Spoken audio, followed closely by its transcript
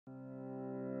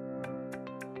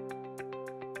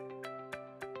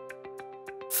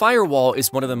firewall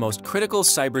is one of the most critical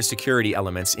cybersecurity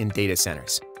elements in data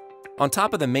centers. On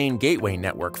top of the main gateway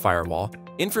network firewall,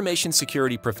 information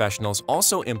security professionals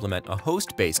also implement a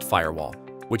host-based firewall,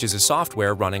 which is a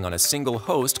software running on a single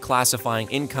host classifying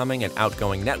incoming and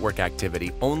outgoing network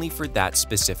activity only for that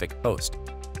specific host.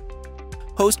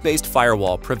 Host-based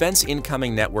firewall prevents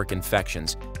incoming network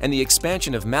infections and the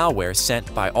expansion of malware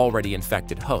sent by already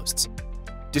infected hosts.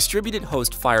 Distributed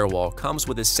host firewall comes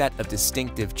with a set of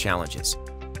distinctive challenges.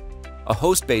 A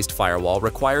host-based firewall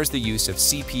requires the use of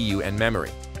CPU and memory,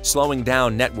 slowing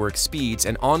down network speeds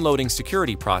and onloading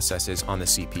security processes on the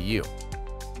CPU.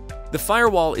 The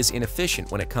firewall is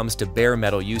inefficient when it comes to bare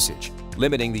metal usage,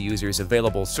 limiting the user's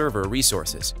available server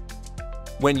resources.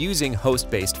 When using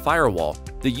host-based firewall,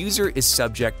 the user is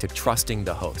subject to trusting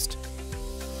the host.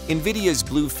 NVIDIA's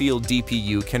BlueFIeld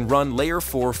DPU can run Layer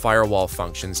 4 firewall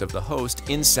functions of the host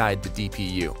inside the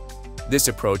DPU. This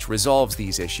approach resolves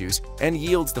these issues and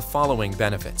yields the following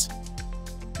benefits.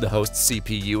 The host's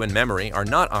CPU and memory are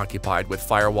not occupied with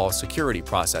firewall security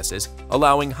processes,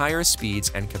 allowing higher speeds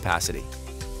and capacity.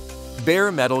 Bare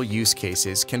metal use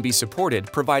cases can be supported,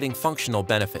 providing functional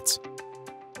benefits.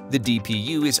 The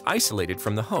DPU is isolated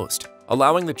from the host,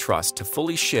 allowing the trust to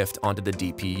fully shift onto the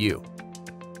DPU.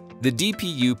 The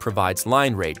DPU provides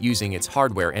line rate using its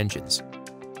hardware engines.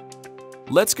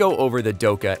 Let's go over the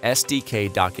DOCA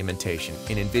SDK documentation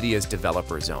in NVIDIA's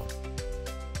Developer Zone.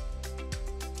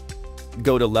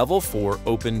 Go to Level 4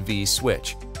 Open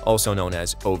vSwitch, also known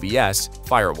as OVS,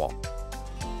 Firewall.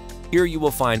 Here you will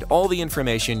find all the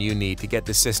information you need to get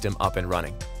the system up and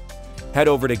running. Head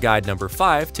over to Guide number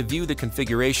 5 to view the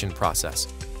configuration process.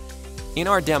 In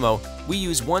our demo, we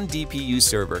use one DPU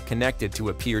server connected to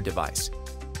a peer device.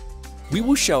 We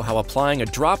will show how applying a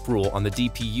drop rule on the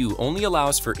DPU only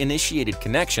allows for initiated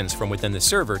connections from within the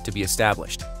server to be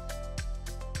established.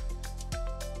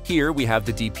 Here we have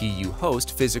the DPU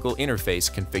host physical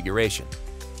interface configuration.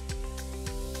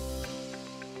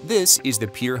 This is the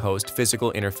peer host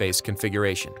physical interface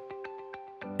configuration.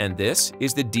 And this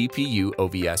is the DPU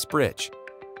OVS bridge.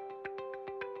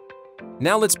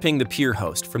 Now let's ping the peer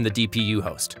host from the DPU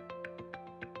host.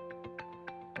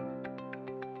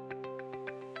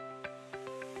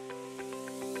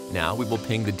 Now we will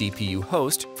ping the DPU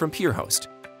host from peer host.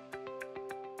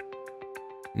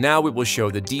 Now we will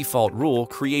show the default rule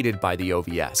created by the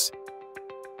OVS.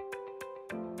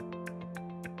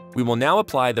 We will now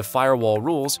apply the firewall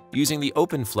rules using the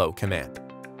OpenFlow command.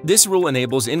 This rule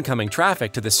enables incoming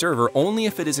traffic to the server only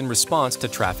if it is in response to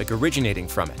traffic originating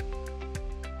from it.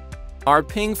 Our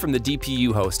ping from the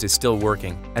DPU host is still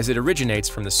working as it originates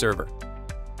from the server.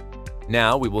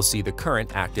 Now we will see the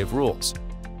current active rules.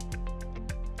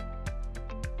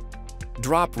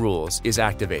 Drop rules is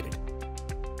activated.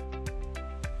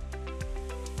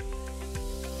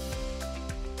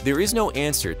 There is no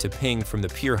answer to ping from the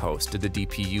peer host to the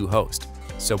DPU host,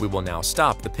 so we will now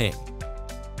stop the ping.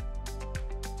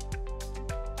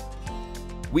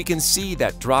 We can see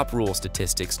that drop rule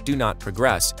statistics do not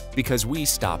progress because we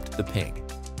stopped the ping.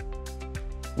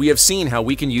 We have seen how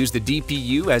we can use the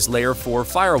DPU as Layer 4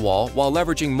 firewall while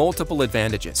leveraging multiple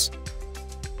advantages.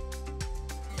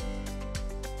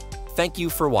 Thank you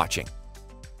for watching.